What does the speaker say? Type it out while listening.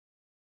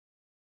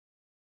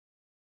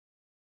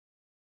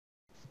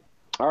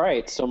All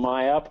right, so am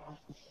I up?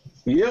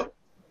 Yep.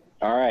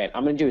 All right,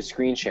 I'm going to do a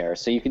screen share.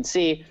 So you can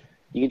see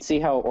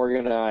how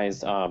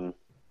organized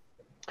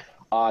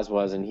Oz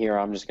was, and here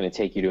I'm just going to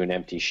take you to an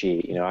empty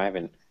sheet. You know, I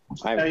haven't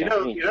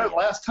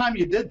last time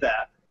you did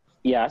that.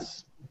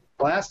 Yes.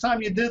 Last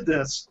time you did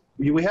this,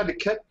 we had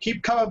to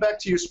keep coming back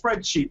to your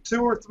spreadsheet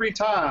 2 or 3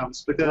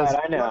 times because.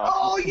 Right, I know.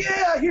 Oh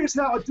yeah, here's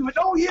how I do it.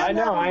 Oh yeah.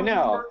 I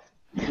know.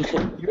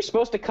 You're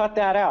supposed to cut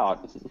that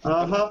out.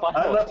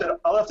 I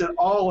left it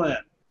all in.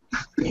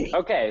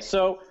 Okay,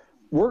 so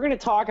we're going to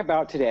talk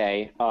about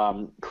today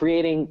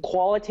creating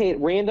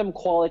random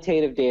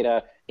qualitative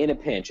data in a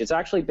pinch. It's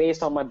actually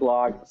based on my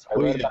blog, so I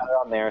wrote about it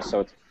on there, so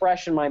it's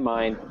fresh in my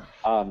mind.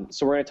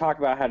 So we're going to talk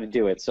about how to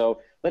do it.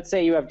 So let's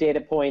say you have data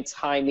points,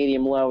 high,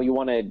 medium, low. You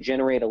want to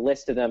generate a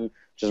list of them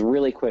just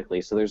really quickly.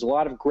 So there's a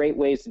lot of great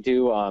ways to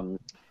do,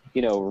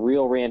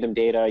 real random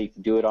data. You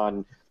can do it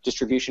on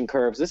distribution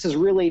curves. This is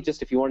really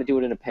just if you want to do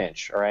it in a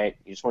pinch, all right?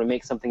 You just want to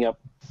make something up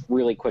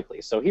really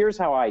quickly. So here's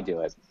how I do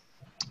it.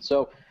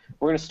 So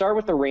we're going to start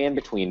with the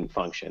RANDBETWEEN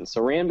function.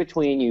 So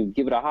RANDBETWEEN, you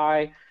give it a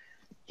high,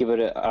 you give it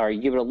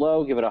a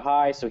low, give it a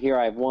high. So here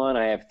I have 1,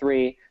 I have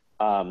 3.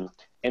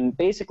 And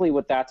basically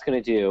what that's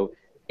going to do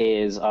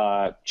is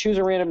choose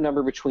a random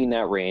number between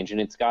that range, and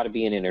it's got to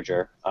be an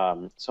integer.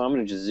 So I'm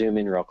going to just zoom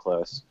in real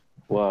close.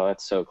 Whoa,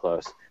 that's so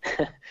close.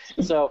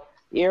 So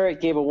here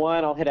it gave a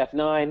 1. I'll hit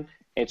F9.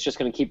 It's just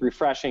going to keep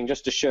refreshing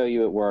just to show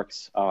you it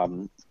works.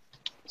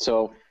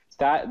 So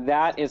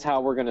that is how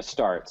we're going to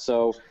start.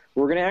 So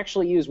we're going to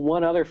actually use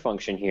one other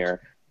function here,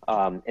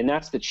 and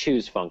that's the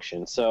choose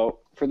function. So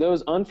for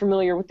those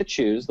unfamiliar with the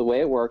choose, the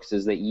way it works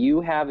is that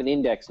you have an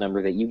index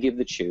number that you give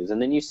the choose,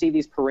 and then you see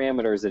these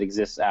parameters that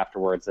exist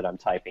afterwards that I'm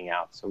typing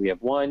out. So we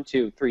have 1,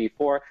 2, 3,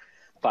 4,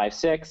 5,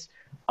 6.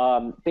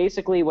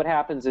 Basically what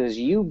happens is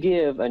you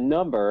give a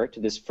number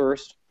to this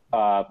first,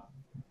 so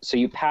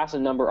you pass a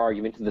number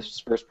argument to this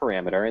first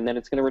parameter, and then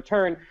it's going to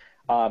return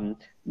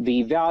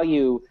the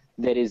value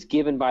that is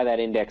given by that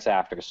index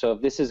after. So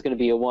if this is going to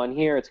be a 1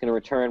 here, it's going to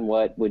return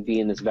what would be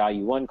in this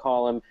value 1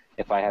 column.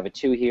 If I have a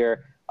 2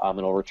 here,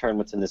 it'll return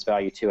what's in this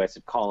value 2. I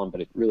said column,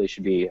 but it really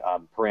should be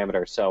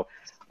parameter. So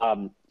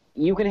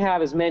you can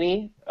have as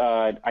many.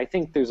 I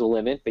think there's a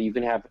limit, but you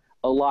can have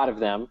a lot of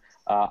them.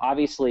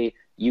 Obviously,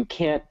 you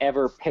can't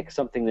ever pick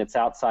something that's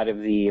outside of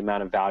the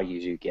amount of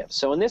values you give.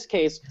 So in this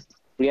case,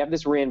 we have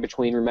this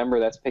RANDBETWEEN. Remember,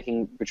 that's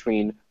picking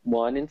between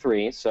 1 and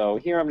 3. So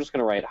here I'm just going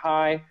to write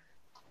high.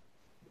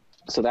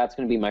 So that's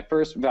going to be my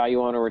first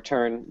value I want to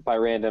return by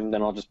random.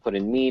 Then I'll just put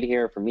in med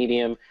here for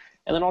medium,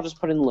 and then I'll just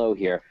put in low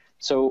here.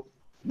 So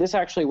this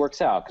actually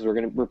works out because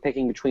we're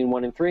picking between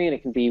 1 and 3, and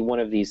it can be one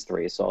of these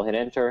 3. So I'll hit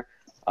enter,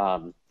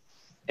 and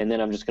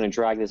then I'm just going to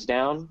drag this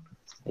down,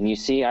 and you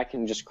see I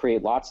can just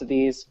create lots of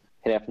these.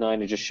 Hit F9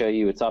 to just show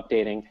you it's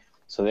updating.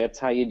 So that's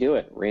how you do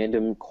it: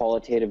 random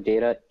qualitative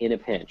data in a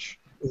pinch.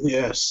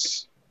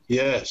 Yes.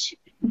 Yes.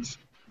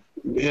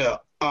 Yeah.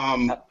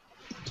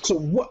 So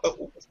what?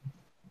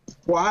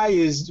 Why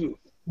is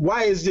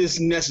this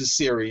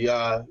necessary,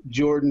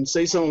 Jordan?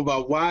 Say something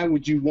about why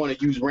would you want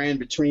to use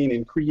RANDBETWEEN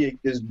and create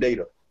this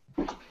data?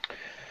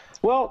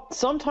 Well,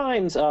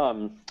 sometimes,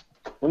 let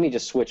me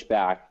just switch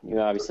back. You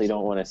obviously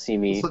don't want to see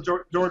me. So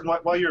Jordan,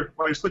 while you're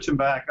switching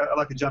back, I'd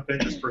like to jump in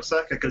just for a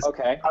second because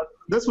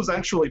this was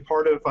actually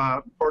part of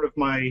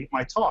my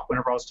talk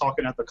whenever I was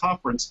talking at the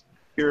conference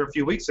here a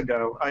few weeks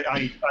ago.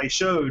 I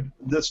showed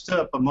this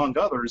tip among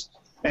others.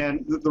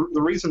 And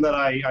the reason that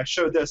I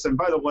showed this, and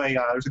by the way,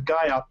 there's a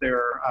guy out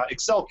there,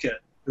 Excel Kit,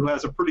 who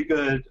has a pretty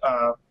good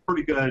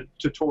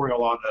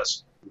tutorial on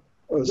this.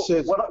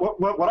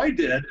 What I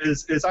did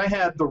is I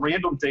had the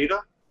random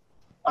data.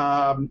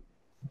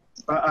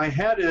 I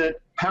had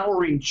it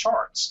powering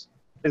charts,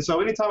 and so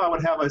anytime I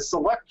would have a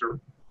selector,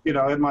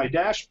 in my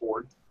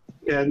dashboard,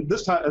 and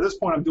at this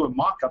point I'm doing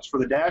mock-ups for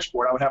the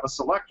dashboard, I would have a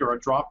selector, a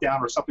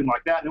drop-down, or something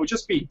like that, and it would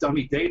just be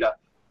dummy data.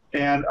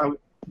 And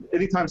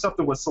anytime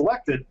something was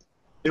selected,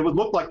 it would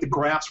look like the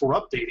graphs were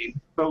updating,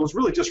 but it was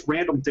really just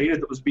random data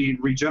that was being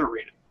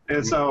regenerated.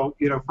 And so,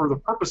 for the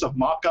purpose of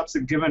mock-ups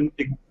and giving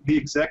the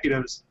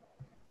executives,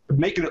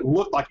 making it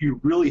look like you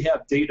really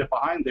have data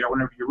behind there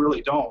whenever you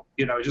really don't,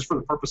 just for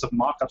the purpose of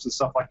mock-ups and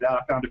stuff like that,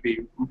 I found to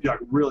be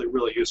really,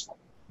 really useful.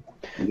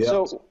 Yeah.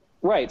 So,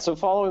 right. So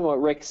following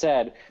what Rick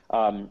said,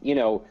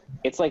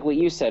 it's like what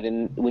you said,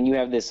 and when you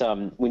have this,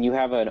 when you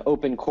have an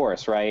open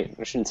course, right?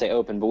 I shouldn't say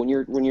open, but when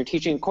you're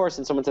teaching a course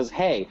and someone says,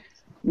 hey,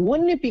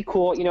 wouldn't it be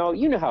cool, you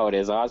know how it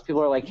is, Oz.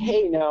 People are like,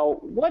 hey, now,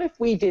 what if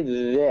we did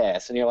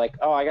this? And you're like,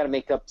 oh, I got to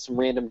make up some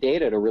random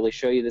data to really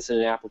show you this in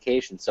an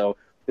application. So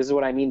this is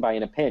what I mean by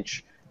in a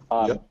pinch.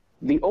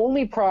 The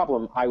only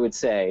problem, I would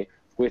say,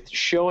 with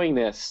showing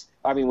this,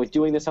 with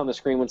doing this on the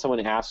screen when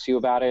someone asks you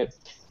about it,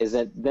 is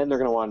that then they're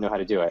going to want to know how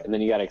to do it. And then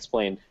you got to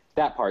explain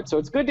that part. So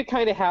it's good to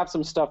kind of have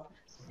some stuff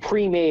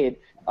pre-made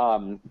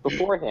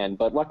beforehand,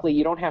 but luckily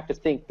you don't have to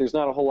think. There's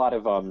not a whole lot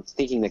of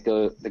thinking that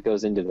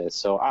goes into this.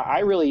 So I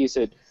really use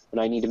it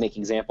when I need to make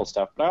example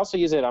stuff, but I also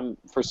use it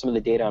for some of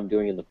the data I'm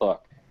doing in the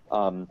book.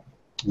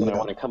 when I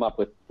want to come up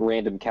with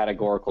random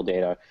categorical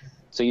data.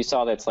 So you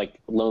saw that's like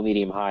low,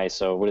 medium, high.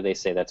 So what do they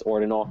say? That's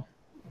ordinal.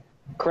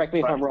 Correct me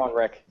if I'm wrong,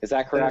 Rick. Is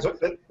that correct?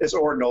 It's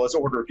ordinal. It's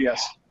ordered,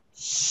 yes.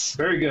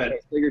 Very good. Okay,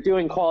 so you're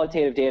doing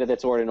qualitative data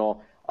that's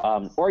ordinal,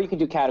 or you can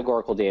do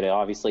categorical data.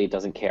 Obviously, it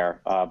doesn't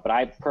care. But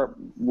I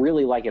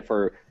really like it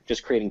for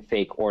just creating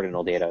fake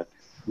ordinal data.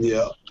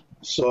 Yeah.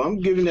 So I'm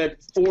giving that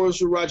 4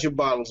 sriracha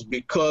bottles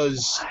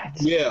because,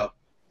 yeah,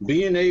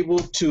 being able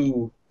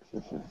to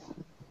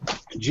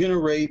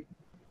generate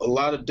a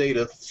lot of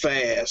data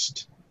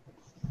fast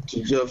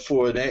just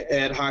for an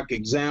ad hoc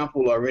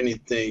example or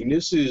anything,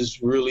 this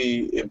is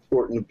really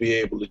important to be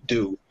able to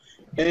do.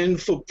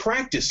 And for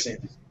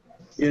practicing,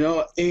 you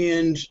know,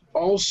 and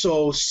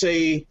also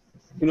say,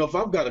 you know, if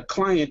I've got a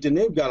client and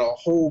they've got a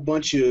whole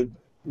bunch of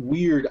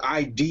weird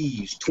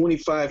IDs,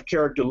 25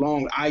 character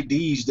long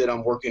IDs that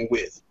I'm working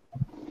with,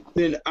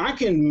 then I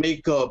can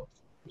make up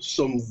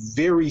some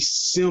very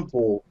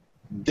simple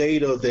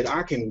data that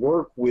I can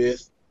work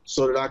with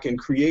so that I can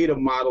create a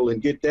model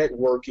and get that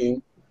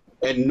working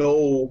and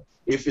know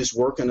if it's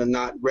working or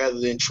not, rather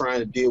than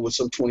trying to deal with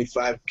some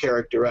 25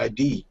 character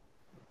ID.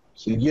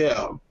 So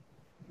yeah,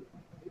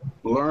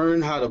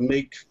 learn how to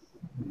make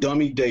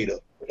dummy data,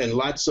 and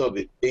lots of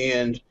it.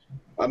 And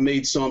I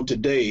made some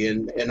today,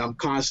 and I'm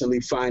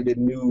constantly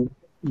finding new,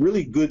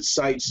 really good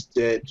sites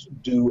that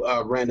do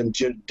random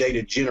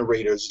data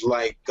generators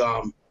like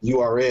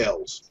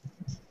URLs.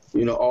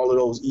 You know, all of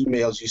those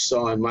emails you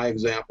saw in my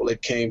example,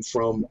 it came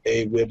from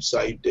a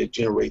website that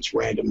generates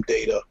random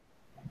data.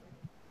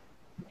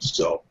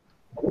 So,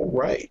 all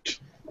right.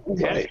 All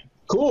right.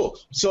 Cool.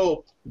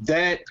 So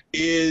that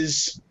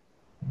is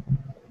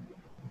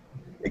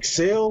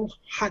Excel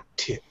Hot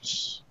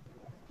Tips.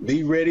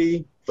 Be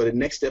ready for the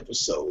next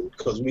episode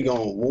because we're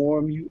going to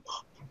warm you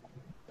up.